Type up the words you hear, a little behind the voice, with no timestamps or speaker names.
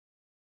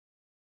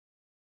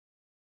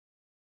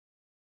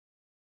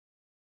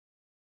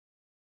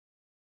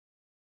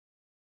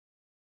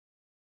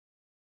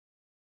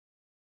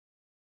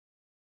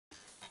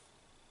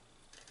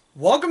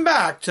Welcome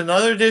back to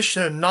another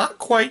edition of Not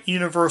Quite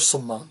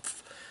Universal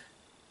Month.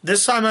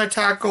 This time I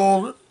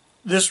tackled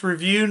this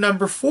review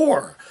number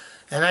 4,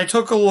 and I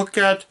took a look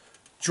at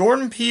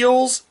Jordan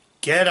Peele's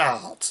Get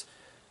Out.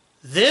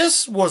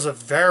 This was a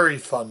very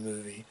fun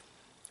movie.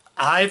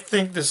 I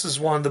think this is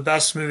one of the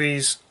best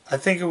movies. I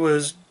think it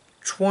was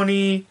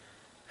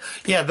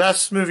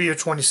best movie of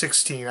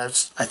 2016. I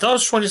thought it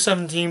was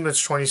 2017, but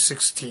it's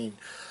 2016.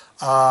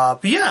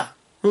 But yeah,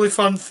 really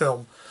fun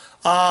film.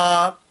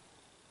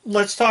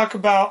 Let's talk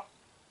about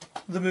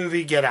the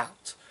movie Get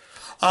Out.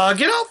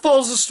 Get Out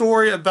follows a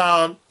story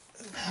about...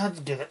 How to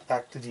get it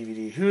back to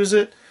DVD? Who is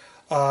it?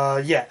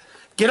 Get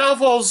Out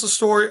follows the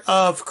story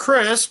of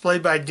Chris,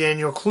 played by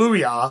Daniel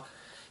Kaluuya.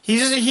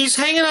 He's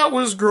hanging out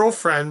with his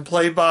girlfriend,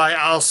 played by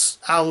Allison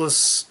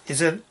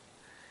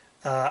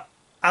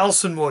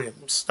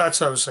Williams.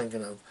 That's what I was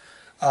thinking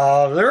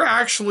of. They're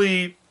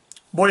actually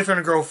boyfriend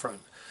and girlfriend.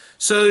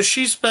 So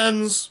she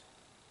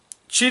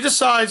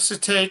decides to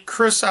take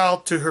Chris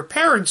out to her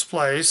parents'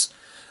 place.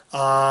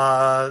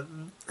 Her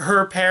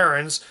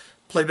parents,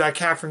 played by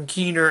Catherine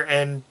Keener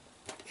and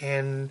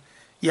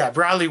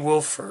Bradley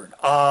Wilford.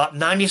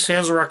 90s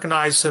fans will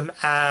recognize him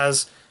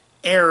as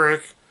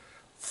Eric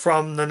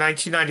from the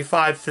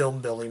 1995 film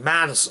Billy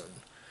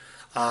Madison.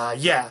 But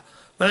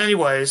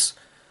anyways,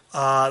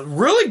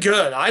 really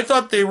good. I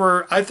thought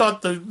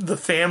the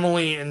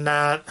family in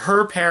that,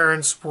 her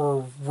parents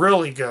were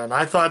really good.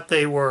 I thought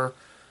they were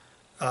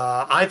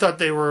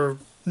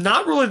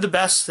not really the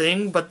best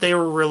thing, but they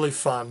were really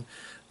fun.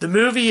 The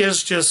movie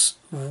is just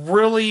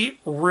really,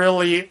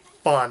 really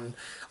fun.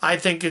 I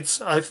think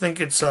it's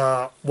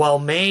well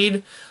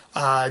made.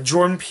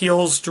 Jordan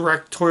Peele's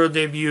directorial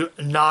debut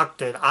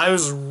knocked it. I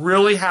was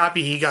really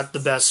happy he got the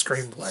best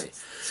screenplay.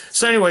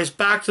 So anyways,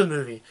 back to the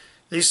movie.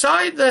 They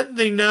decide that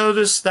they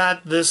notice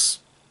that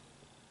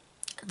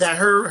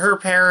her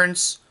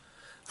parents,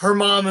 her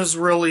mom is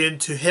really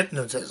into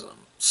hypnotism.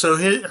 So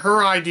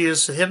her idea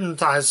is to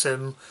hypnotize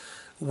him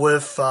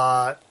with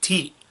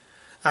tea.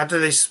 After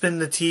they spin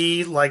the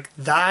tea like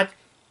that,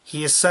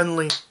 he is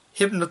suddenly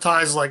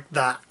hypnotized like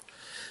that.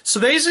 So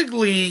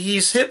basically,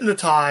 he's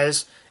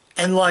hypnotized,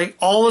 and like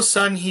all of a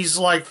sudden, he's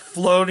like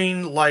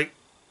floating like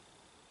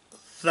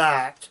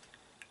that.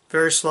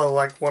 Very slow,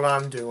 like what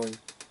I'm doing.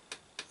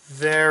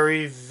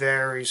 Very,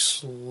 very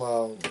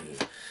slowly.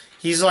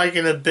 He's like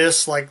in an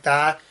abyss like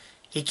that.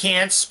 He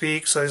can't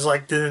speak, so he's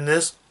like doing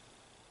this.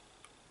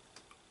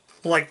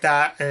 Like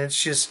that, and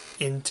it's just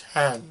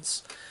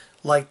intense.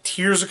 Like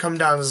tears are coming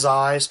down his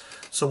eyes.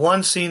 So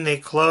one scene they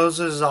close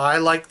his eye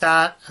like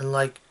that, and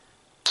like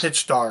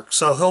pitch dark.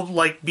 So he'll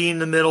like be in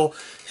the middle.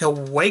 He'll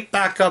wake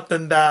back up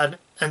in bed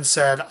and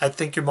said, "I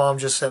think your mom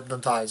just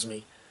hypnotized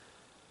me."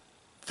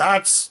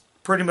 That's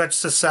pretty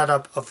much the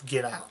setup of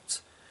Get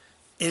Out.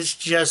 It's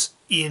just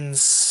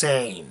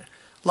insane.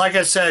 Like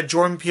I said,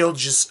 Jordan Peele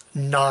just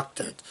knocked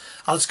it.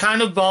 I was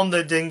kind of bummed that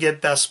it didn't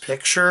get Best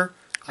Picture.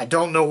 I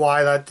don't know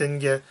why that didn't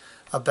get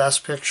a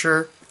Best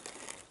Picture.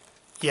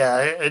 Yeah,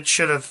 it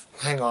should have...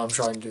 Hang on, I'm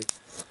trying to...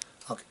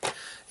 Okay.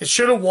 It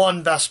should have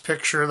won Best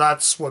Picture.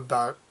 That's what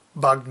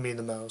bugged me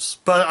the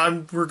most.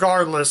 But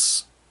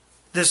regardless,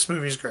 this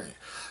movie's great.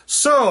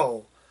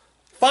 So,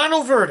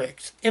 final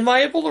verdict. Am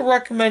I able to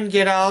recommend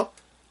Get Out?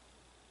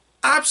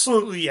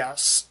 Absolutely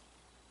yes.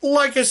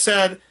 Like I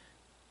said,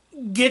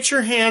 get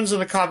your hands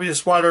on a copy of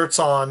this, whether it's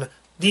on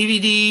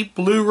DVD,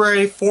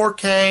 Blu-ray,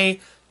 4K,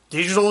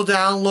 digital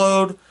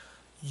download,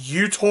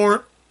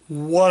 uTorrent,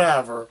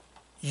 whatever,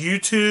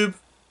 YouTube,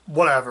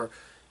 whatever.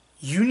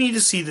 You need to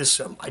see this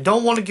film. I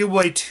don't want to give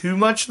away too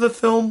much of the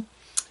film,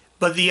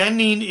 but the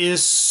ending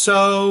is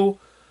so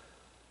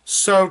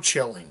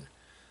chilling.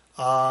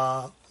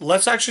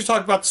 Let's actually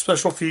talk about the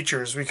special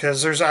features,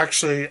 because there's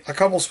actually a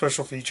couple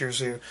special features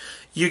here.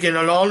 You get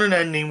an alternate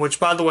ending, which,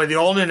 by the way, the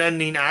alternate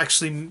ending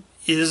actually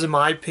is, in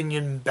my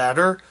opinion,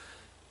 better,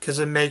 because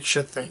it makes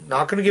you think.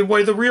 Not going to give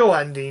away the real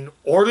ending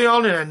or the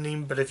alternate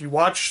ending, but if you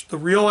watch the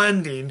real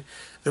ending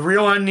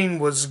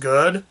was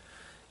good.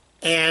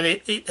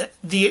 And near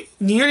the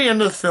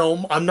end of the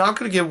film, I'm not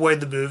going to give away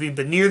the movie,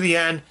 but near the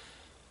end,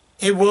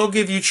 it will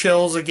give you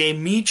chills. It gave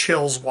me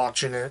chills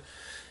watching it.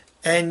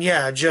 And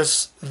yeah,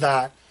 just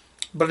that.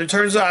 But in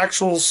terms of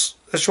actual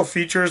special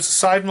features,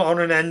 aside from the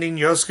alternate ending,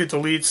 you also get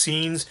deleted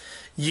scenes.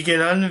 You get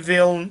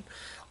unrevealing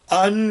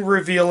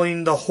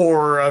the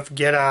horror of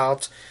Get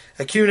Out,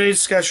 a Q&A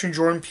discussion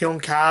Jordan Peele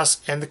and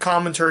cast, and the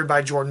commentary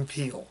by Jordan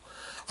Peele.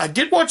 I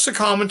did watch the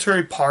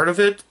commentary part of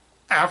it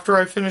after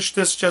I finished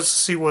this just to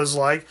see what it's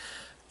like,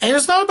 and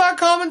it's not a bad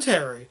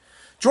commentary.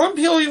 Jordan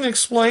Peele even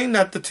explained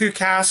that the two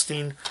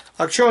casting,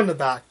 I'll show in the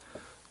back,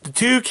 the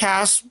two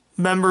cast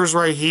members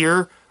right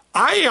here,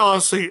 I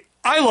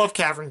love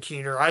Catherine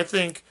Keener. I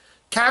think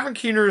Catherine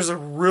Keener is a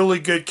really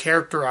good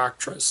character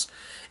actress.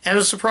 And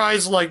a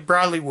surprise like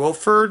Bradley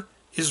Wilford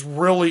is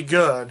really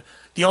good.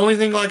 The only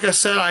thing, like I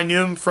said, I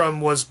knew him from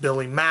was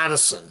Billy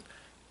Madison.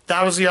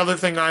 That was the other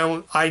thing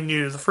I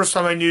knew. The first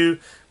time I knew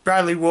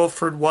Bradley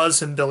Wilford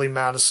was in Billy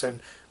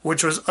Madison,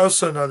 which was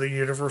also another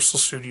Universal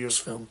Studios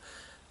film.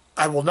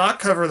 I will not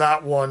cover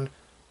that one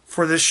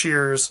for this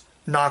year's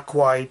Not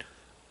Quite,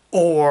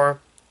 or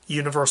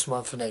Universal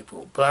Month in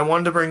April. But I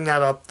wanted to bring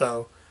that up,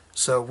 though,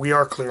 so we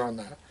are clear on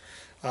that.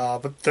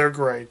 But they're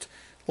great.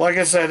 Like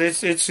I said,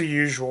 it's the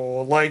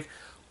usual. Like,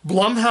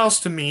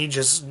 Blumhouse to me,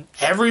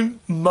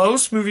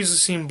 most movies I've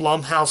seen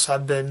Blumhouse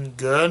have been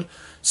good.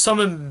 Some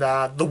have been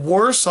bad. The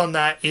worst on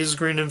that is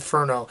Green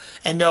Inferno.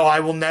 And no, I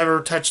will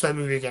never touch that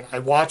movie again. I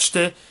watched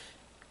it,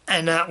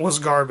 and that was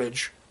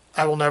garbage.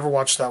 I will never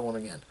watch that one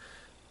again.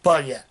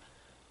 But yeah,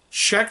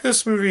 check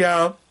this movie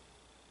out.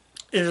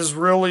 It is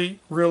really,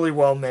 really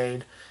well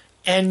made.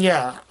 And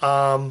yeah,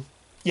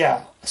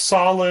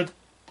 solid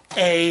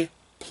A+,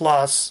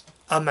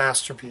 a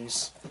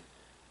masterpiece.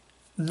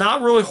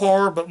 Not really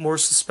horror, but more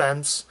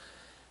suspense.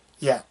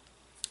 Yeah.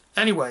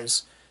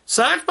 Anyways,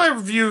 so that's my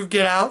review of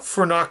Get Out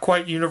for Not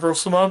Quite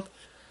Universal Month.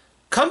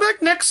 Come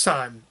back next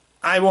time.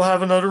 I will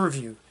have another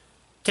review.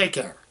 Take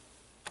care.